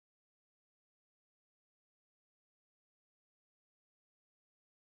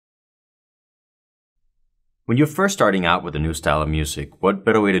When you're first starting out with a new style of music, what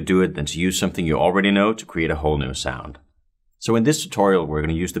better way to do it than to use something you already know to create a whole new sound? So in this tutorial, we're going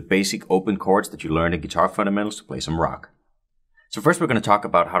to use the basic open chords that you learned in Guitar Fundamentals to play some rock. So first we're going to talk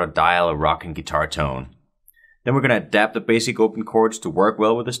about how to dial a rock and guitar tone. Then we're going to adapt the basic open chords to work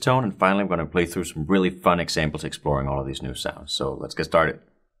well with this tone, and finally we're going to play through some really fun examples exploring all of these new sounds. So let's get started.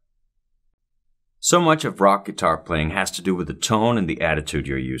 So much of rock guitar playing has to do with the tone and the attitude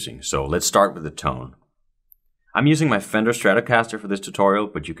you're using. So let's start with the tone. I'm using my Fender Stratocaster for this tutorial,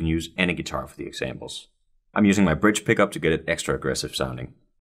 but you can use any guitar for the examples. I'm using my bridge pickup to get it extra aggressive sounding.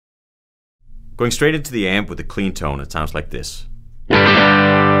 Going straight into the amp with a clean tone, it sounds like this. The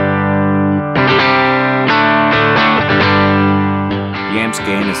amp's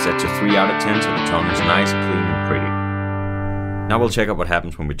gain is set to 3 out of 10, so the tone is nice, clean, and pretty. Now we'll check out what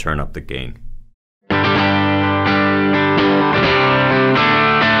happens when we turn up the gain.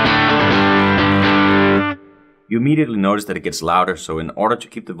 You immediately notice that it gets louder, so in order to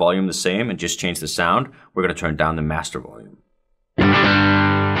keep the volume the same and just change the sound, we're going to turn down the master volume.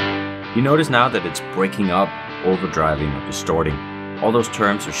 You notice now that it's breaking up, overdriving, or distorting. All those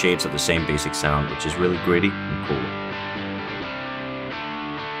terms are shades of the same basic sound, which is really gritty and cool.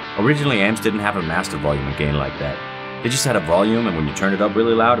 Originally, amps didn't have a master volume and gain like that. They just had a volume, and when you turned it up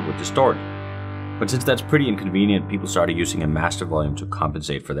really loud, it would distort. But since that's pretty inconvenient, people started using a master volume to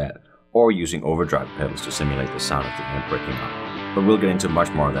compensate for that, or using overdrive pedals to simulate the sound of the amp breaking up. But we'll get into much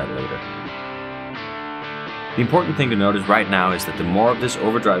more of that later. The important thing to notice right now is that the more of this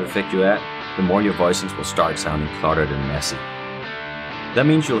overdrive effect you add, the more your voicings will start sounding cluttered and messy. That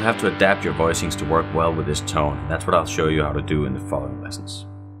means you'll have to adapt your voicings to work well with this tone, and that's what I'll show you how to do in the following lessons.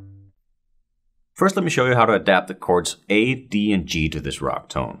 First, let me show you how to adapt the chords A, D, and G to this rock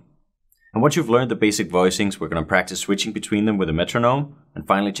tone. And once you've learned the basic voicings, we're going to practice switching between them with a metronome, and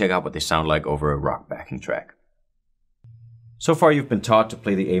finally check out what they sound like over a rock backing track. So far you've been taught to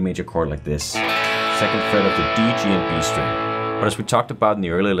play the A major chord like this, second fret of the D, G, and B string. But as we talked about in the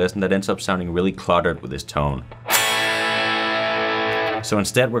earlier lesson, that ends up sounding really cluttered with this tone. So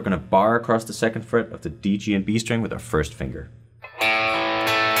instead we're going to bar across the second fret of the D, G, and B string with our first finger.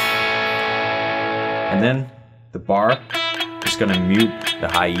 And then the bar is going to mute the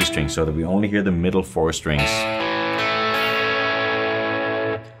high E string so that we only hear the middle 4 strings.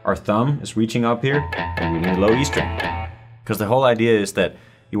 Our thumb is reaching up here and reading the low E string. Because the whole idea is that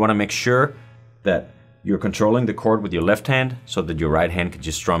you want to make sure that you're controlling the chord with your left hand so that your right hand can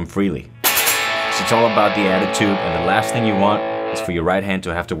just strum freely. So it's all about the attitude, and the last thing you want is for your right hand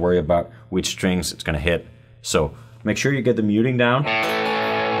to have to worry about which strings it's going to hit. So make sure you get the muting down.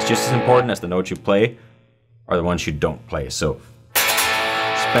 It's just as important as the notes you play are the ones you don't play. So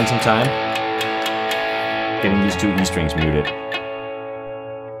spend some time getting these 2 E strings muted.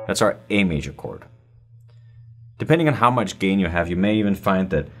 That's our A major chord. Depending on how much gain you have, you may even find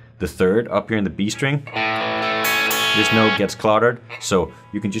that the third up here in the B string, this note gets cluttered, so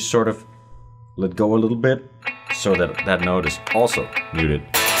you can just sort of let go a little bit so that that note is also muted.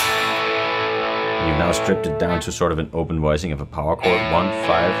 You've now stripped it down to sort of an open voicing of a power chord, 1,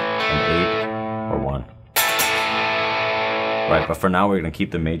 5, and 8, or 1. Right, but for now we're going to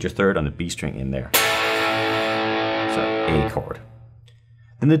keep the major third on the B string in there. So A chord.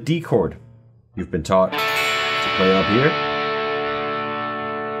 Then the D chord. You've been taught to play up here.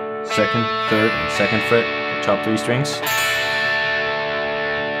 Second, third, and second fret, the top 3 strings.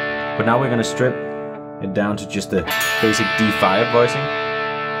 But now we're going to strip it down to just the basic D5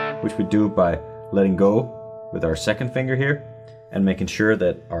 voicing, which we do by letting go with our second finger here and making sure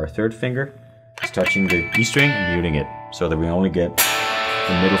that our third finger is touching the E string and muting it so that we only get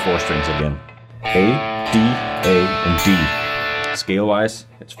the middle 4 strings again. A, D, A, and D. Scale wise,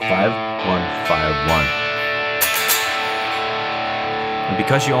 it's 5, 1, 5, 1. And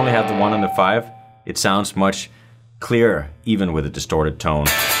because you only have the 1 and the 5, it sounds much clearer even with a distorted tone.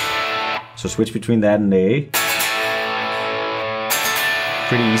 So switch between that and the A.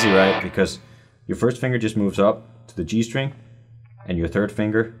 Pretty easy, right? Because your first finger just moves up to the G string, and your third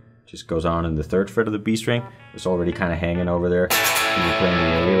finger just goes on in the third fret of the B string. It's already kind of hanging over there when you're playing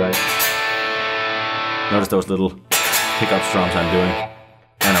the A, right? Notice those little pickup strums I'm doing,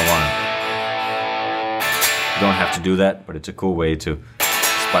 and a 1. You don't have to do that, but it's a cool way to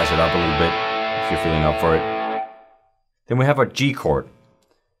spice it up a little bit if you're feeling up for it. Then we have our G chord.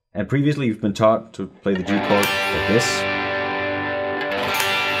 And previously you've been taught to play the G chord like this.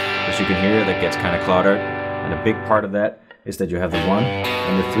 As you can hear, that gets kind of cluttered. And a big part of that is that you have the 1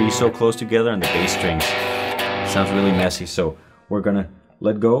 and the 3 so close together and the bass strings. It sounds really messy, so we're gonna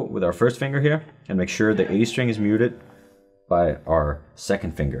let go with our first finger here and make sure the A string is muted by our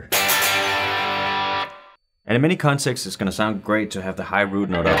second finger. And in many contexts, it's going to sound great to have the high root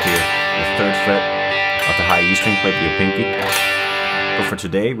note up here, the 3rd fret of the high E string played with your pinky. But for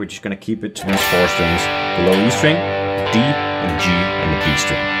today, we're just going to keep it to these 4 strings, the low E string, the D, and the G, and the B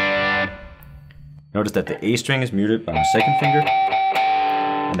string. Notice that the A string is muted by my 2nd finger,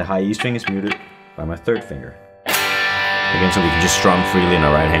 and the high E string is muted by my 3rd finger. Again, so we can just strum freely in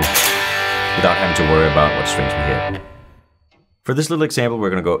our right hand without having to worry about what strings we hit. For this little example,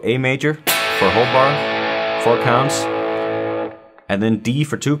 we're going to go A major for a whole bar, 4 counts, and then D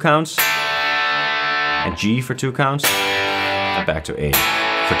for 2 counts, and G for 2 counts, and back to A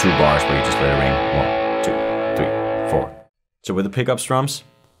for 2 bars where you just let it ring 1, 2, 3, 4. So with the pickup strums,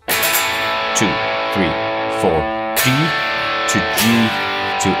 2, 3, 4, D to G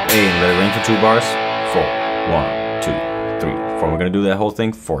to A, and let it ring for 2 bars, 4, 1, 2, 3, 4. We're going to do that whole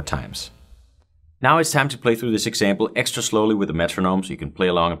thing 4 times. Now it's time to play through this example extra slowly with the metronome so you can play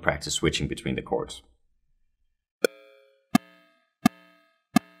along and practice switching between the chords.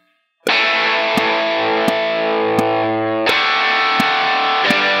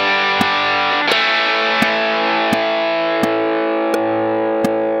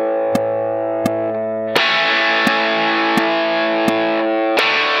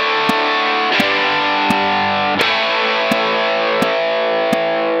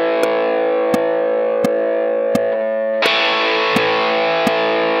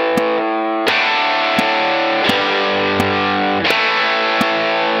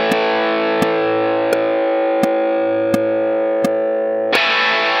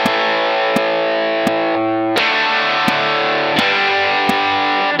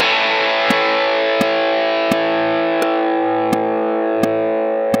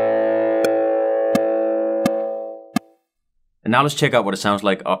 And now let's check out what it sounds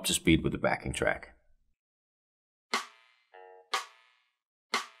like up to speed with the backing track.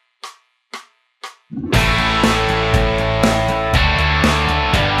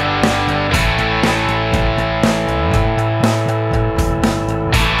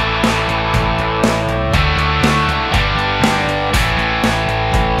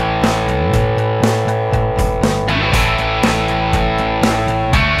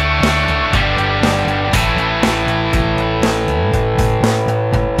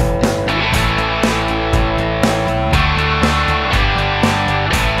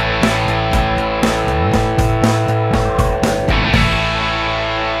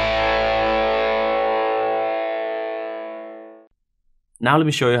 Now let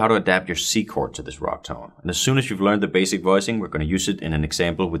me show you how to adapt your C chord to this rock tone. And as soon as you've learned the basic voicing, we're going to use it in an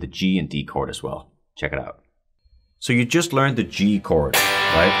example with the G and D chord as well. Check it out. So you just learned the G chord,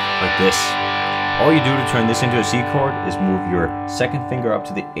 right? Like this. All you do to turn this into a C chord is move your 2nd finger up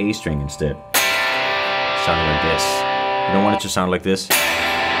to the A string instead. Sounding like this. You don't want it to sound like this,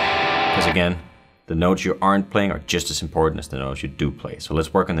 because again, the notes you aren't playing are just as important as the notes you do play. So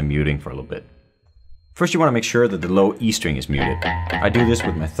let's work on the muting for a little bit. First, you want to make sure that the low E string is muted. I do this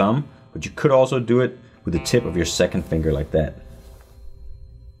with my thumb, but you could also do it with the tip of your 2nd finger like that.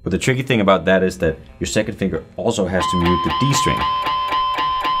 But the tricky thing about that is that your 2nd finger also has to mute the D string.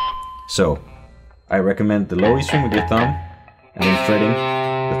 So I recommend the low E string with your thumb, and then fretting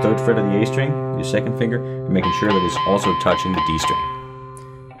the 3rd fret of the A string with your 2nd finger, and making sure that it's also touching the D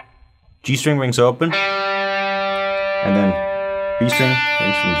string. G string rings open, and then B string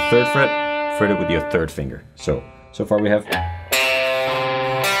rings from the 3rd fret, fret it with your 3rd finger. So far we have,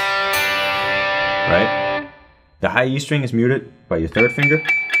 right? The high E string is muted by your 3rd finger,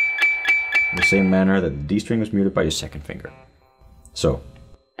 in the same manner that the D string was muted by your 2nd finger. So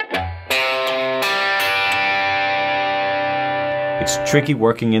it's tricky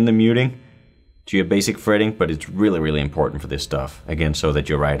working in the muting to your basic fretting, but it's really important for this stuff. Again, so that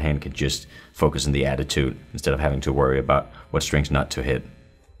your right hand can just focus on the attitude instead of having to worry about what strings not to hit.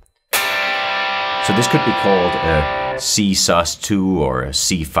 So this could be called a C sus2 or a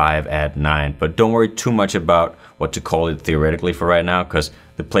C5 add 9, but don't worry too much about what to call it theoretically for right now, because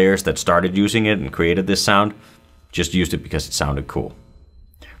the players that started using it and created this sound just used it because it sounded cool.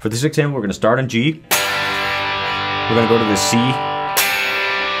 For this example, we're going to start on G. We're going to go to the C. I'm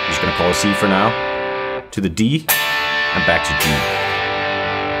just going to call it C for now. To the D and back to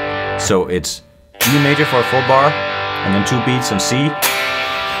G. So it's G major for a full bar, and then 2 beats on C,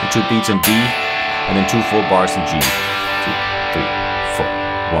 and 2 beats on D, and then 2 full bars in G. 2, 3, 4.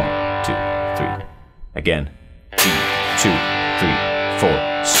 1, 2, 3. Again. G, 2, 3, 4.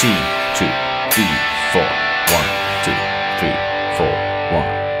 C, 2, D, 4. 1, 2, 3, 4.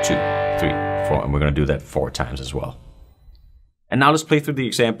 1, 2, 3, 4. And we're going to do that 4 times as well. And now let's play through the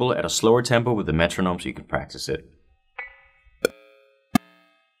example at a slower tempo with the metronome so you can practice it.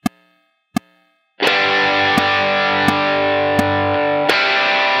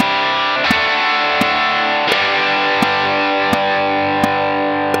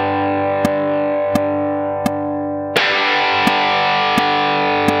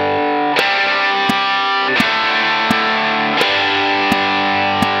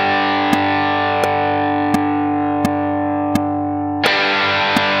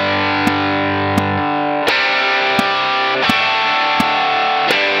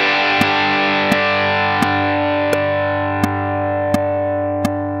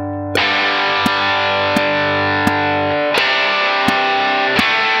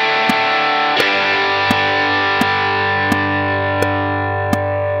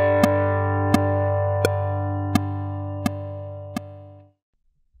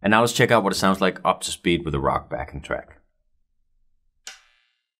 And now let's check out what it sounds like up to speed with a rock backing track.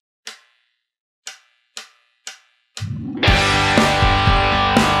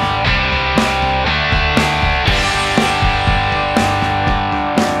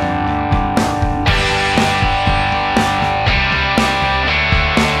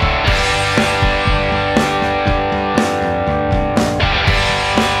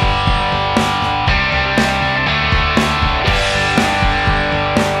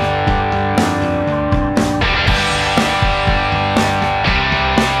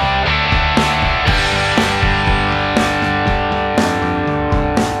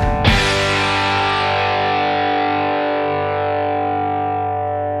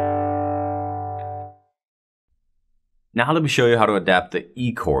 Now let me show you how to adapt the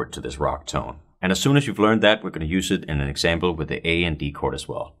E chord to this rock tone. And as soon as you've learned that, we're going to use it in an example with the A and D chord as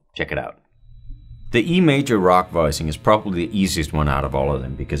well. Check it out. The E major rock voicing is probably the easiest one out of all of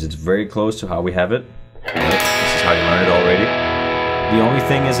them because it's very close to how we have it. This is how you learn it already. The only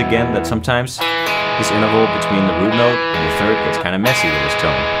thing is again that sometimes this interval between the root note and the third gets kind of messy with this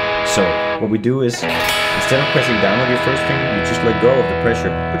tone. So what we do is, instead of pressing down with your first finger, you just let go of the pressure,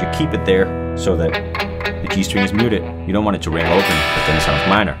 but you keep it there so that the G string is muted. You don't want it to ring open, but then it sounds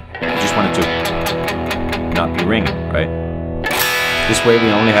minor. You just want it to not be ringing, right? This way we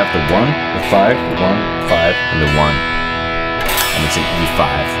only have the 1, the 5, the 1, 5, and the 1. And it's an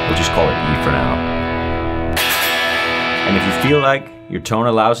E5. We'll just call it E for now. And if you feel like your tone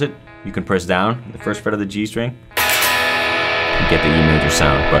allows it, you can press down the first fret of the G string and get the E major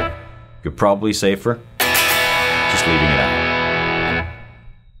sound, but you're probably safer just leaving it out.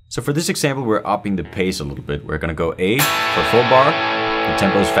 So for this example, we're upping the pace a little bit. We're gonna go A for a full bar, the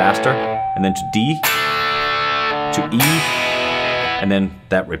tempo is faster, and then to D, to E, and then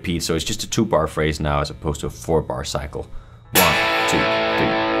that repeats. So it's just a 2-bar phrase now as opposed to a 4-bar cycle. 1, 2, 3,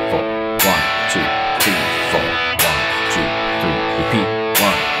 4. 1, 2, 3, 4. 1, 2, 3. Repeat.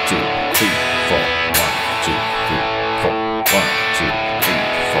 1, 2, 3, 4. 1, 2, 3, 4. 1, 2, 3,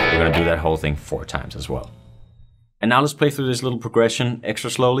 4. We're gonna do that whole thing 4 times as well. And now let's play through this little progression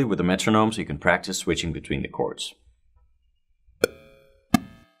extra slowly with the metronome so you can practice switching between the chords.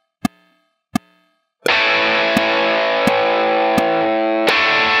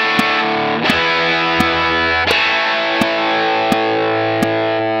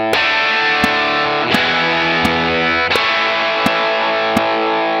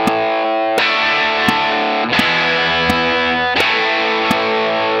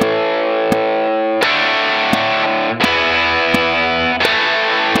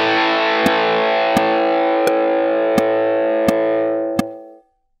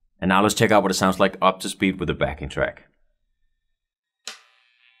 And now let's check out what it sounds like up to speed with the backing track.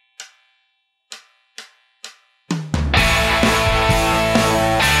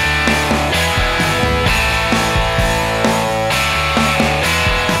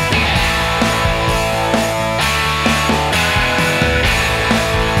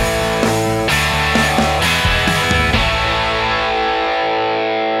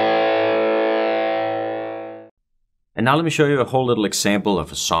 And now let me show you a whole little example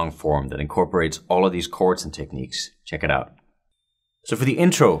of a song form that incorporates all of these chords and techniques. Check it out. So for the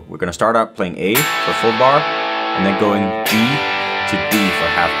intro, we're going to start out playing A for full bar, and then going G to D for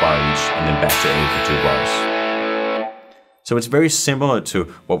half bar each, and then back to A for 2 bars. So it's very similar to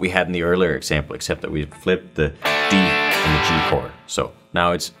what we had in the earlier example, except that we flipped the D and the G chord. So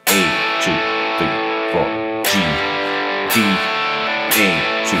now it's A, 2, 3, 4, G, D, A,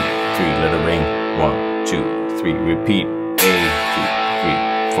 2, 3, let it ring, 1, 2, 3, repeat, A, 2, 3,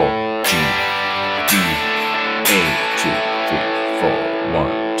 4, G, D, A, 2, 3, 4,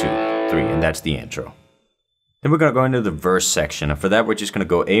 1, 2, 3, and that's the intro. Then we're going to go into the verse section, and for that we're just going to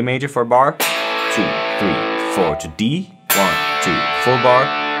go A major for a bar, 2, 3, 4 to D, 1, 2, full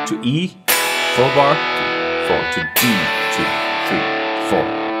bar, to E, full bar, 4 to D, 2, 3, 4,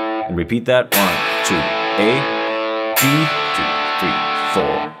 and repeat that, 1, 2, A, D, 2, 3, 4,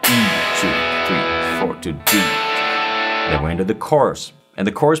 E, 2, 3, 4 to D. Then we're into the chorus. And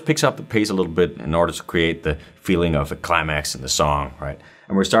the chorus picks up the pace a little bit in order to create the feeling of a climax in the song, right?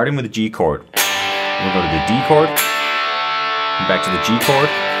 And we're starting with the G chord. We'll go to the D chord, and back to the G chord,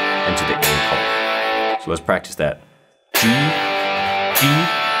 and to the A chord. So let's practice that. G, D,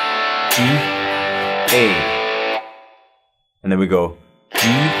 G, A. And then we go G,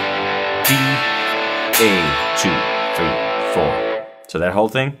 D, A, 2, 3, 4. So that whole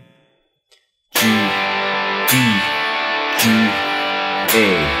thing. G, D, G, A,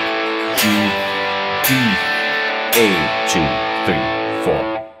 G, D, A, 2, 3,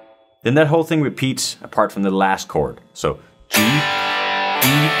 4. Then that whole thing repeats apart from the last chord. So G, D,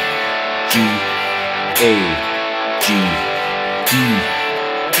 G, A, G, D,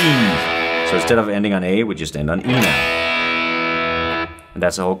 E. So instead of ending on A, we just end on E now. And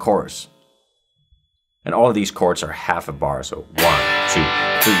that's the whole chorus. And all of these chords are half a bar, so 1, 2, 3,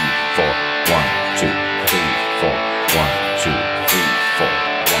 4, 1, 2, 3, 4, 1, 2, 3, 4,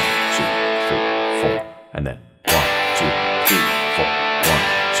 1, 2, 3, 4, and then 1, 2, 3, 4, 1,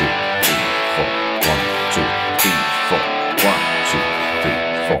 2, 3, 4, 1, 2, 3, 4, 1, 2,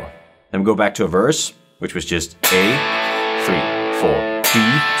 3, 4. Then we go back to a verse, which was just A, 3, 4, D,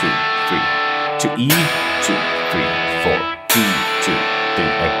 2, 3, to E, 2, 3, 4, D, 2, 3,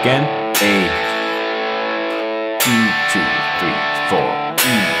 again, A, D, 2, 3, 4,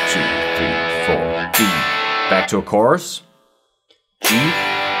 E, 2, 3, 4, D. Back to a chorus. G,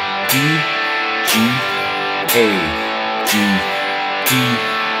 D, G, A, G, D,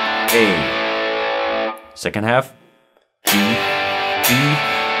 A. Second half. G, D,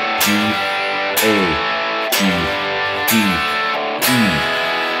 G, A, G, D, E.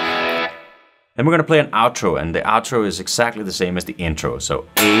 Then we're going to play an outro, and the outro is exactly the same as the intro. So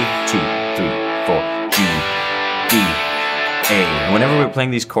A, 2, 3, 4, G, D, A. And whenever we're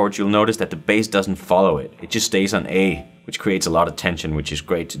playing these chords, you'll notice that the bass doesn't follow it. It just stays on A, which creates a lot of tension, which is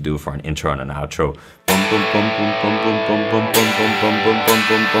great to do for an intro and an outro.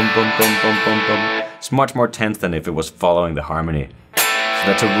 It's much more tense than if it was following the harmony. So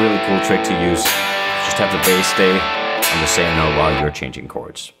that's a really cool trick to use. Just have the bass stay on the same note while you're changing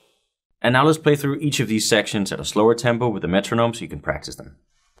chords. And now let's play through each of these sections at a slower tempo with the metronome so you can practice them.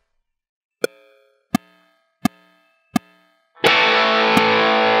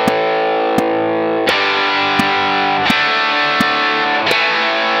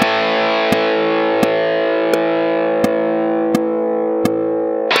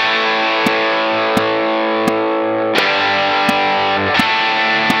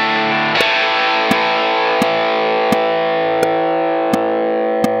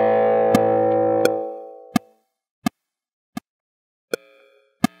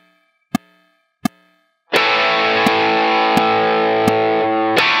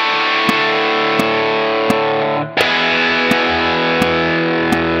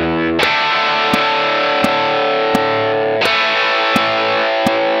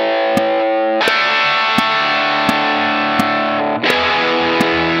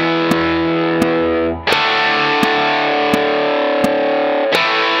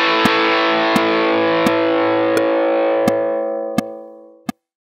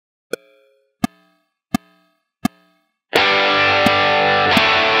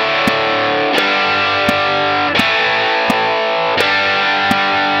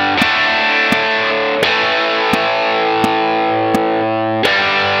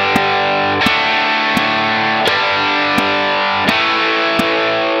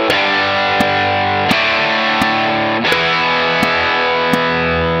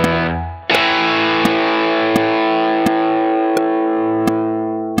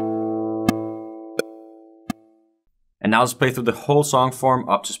 And now let's play through the whole song form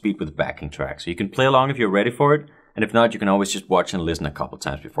up to speed with the backing track. So you can play along if you're ready for it, and if not, you can always just watch and listen a couple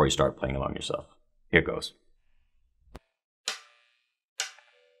times before you start playing along yourself. Here goes.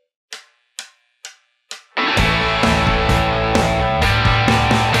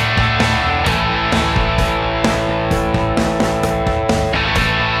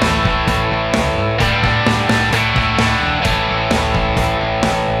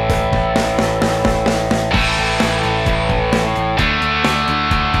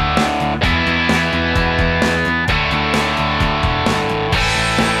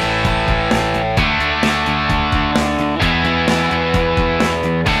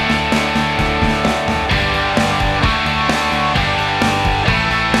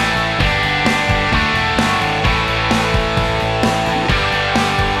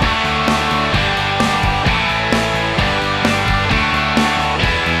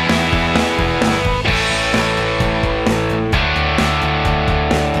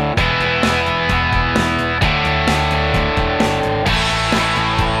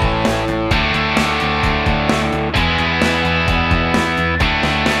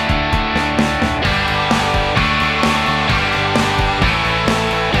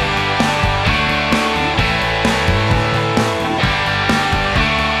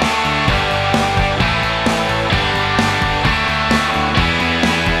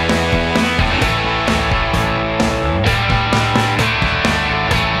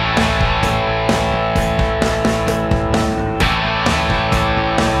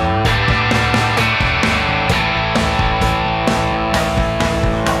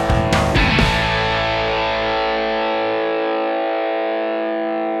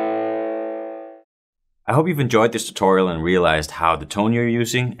 hope you've enjoyed this tutorial and realized how the tone you're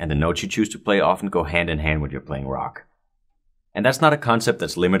using and the notes you choose to play often go hand in hand when you're playing rock. And that's not a concept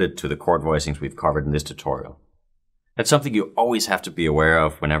that's limited to the chord voicings we've covered in this tutorial. That's something you always have to be aware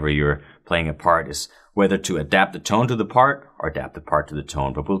of whenever you're playing a part, is whether to adapt the tone to the part or adapt the part to the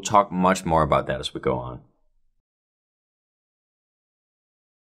tone, but we'll talk much more about that as we go on.